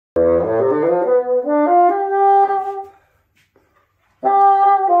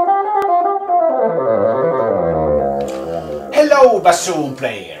ERGObassoon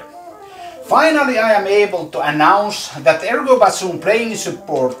player. Finally I am able to announce that ERGObassoon playing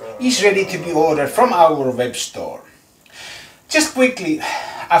support is ready to be ordered from our web store. Just quickly,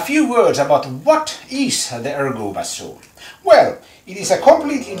 a few words about what is the ERGObassoon. Well, it is a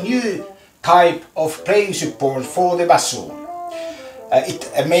completely new type of playing support for the bassoon.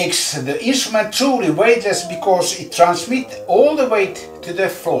 It makes the instrument truly weightless because it transmits all the weight to the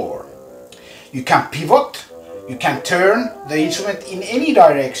floor. You can pivot, you can turn the instrument in any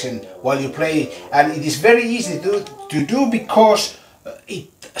direction while you play, and it is very easy to do because it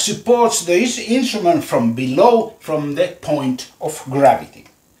supports the instrument from below, from the point of gravity.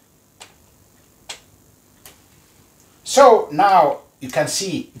 So now you can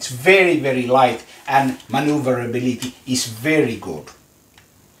see it's very light and maneuverability is very good.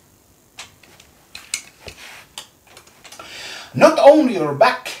 Not only your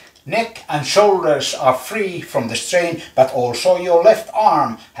back, neck and shoulders are free from the strain, but also your left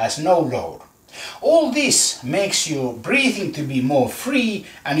arm has no load. All this makes your breathing to be more free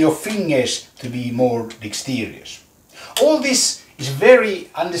and your fingers to be more dexterous. All this is very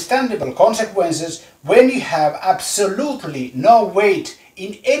understandable consequences when you have absolutely no weight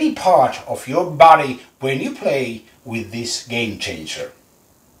in any part of your body when you play with this game changer.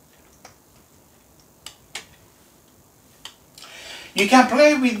 You can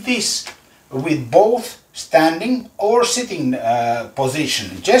play with this with both standing or sitting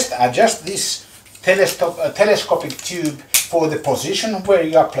position. Just adjust this telescopic tube for the position where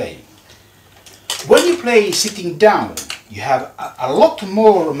you are playing. When you play sitting down, you have a lot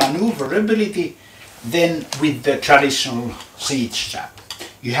more maneuverability than with the traditional seat strap.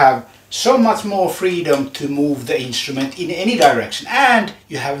 You have so much more freedom to move the instrument in any direction, and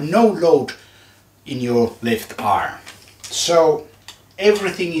you have no load in your left arm. So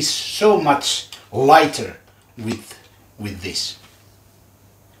everything is so much lighter with this.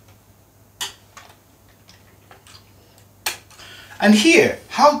 And here,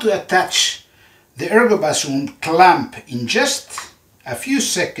 how to attach the ERGObassoon clamp in just a few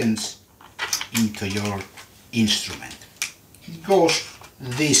seconds into your instrument. It goes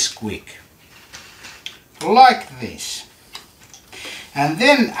this quick, like this. And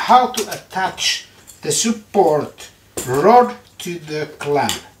then how to attach the support rod to the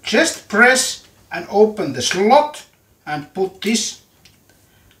clamp. Just press and open the slot and put this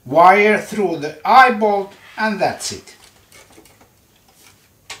wire through the eye bolt, and that's it.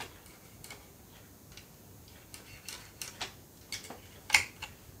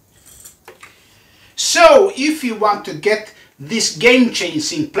 So if you want to get this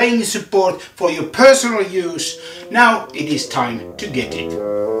game-changing playing support for your personal use, now it is time to get it.